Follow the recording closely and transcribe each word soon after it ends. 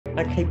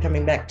I keep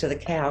coming back to the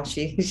cow.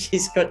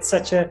 She's got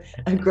such a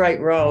great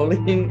role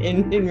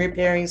in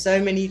repairing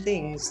so many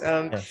things.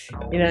 Yes.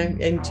 You know,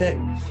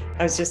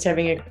 I was just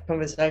having a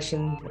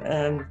conversation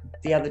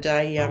the other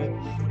day.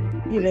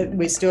 You know,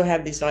 we still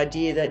have this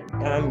idea that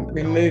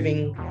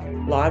removing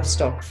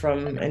livestock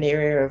from an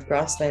area of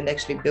grassland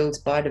actually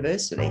builds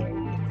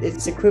biodiversity.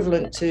 It's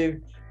equivalent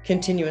to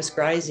continuous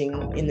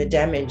grazing in the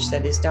damage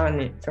that is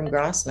done from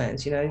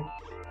grasslands. You know,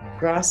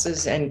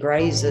 grasses and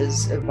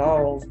grazers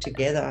evolve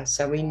together.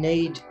 So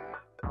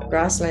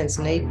grasslands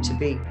need to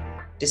be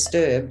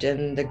disturbed,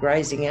 and the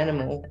grazing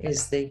animal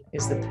is the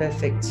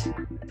perfect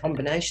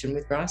combination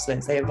with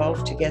grasslands. They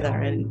evolve together,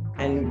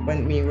 and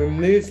when we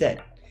remove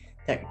that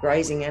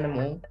grazing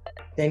animal,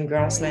 then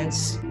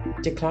grasslands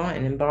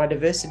decline and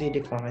biodiversity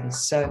declines.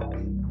 So,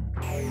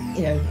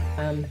 you know,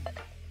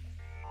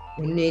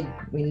 we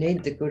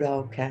need the good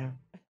old cow.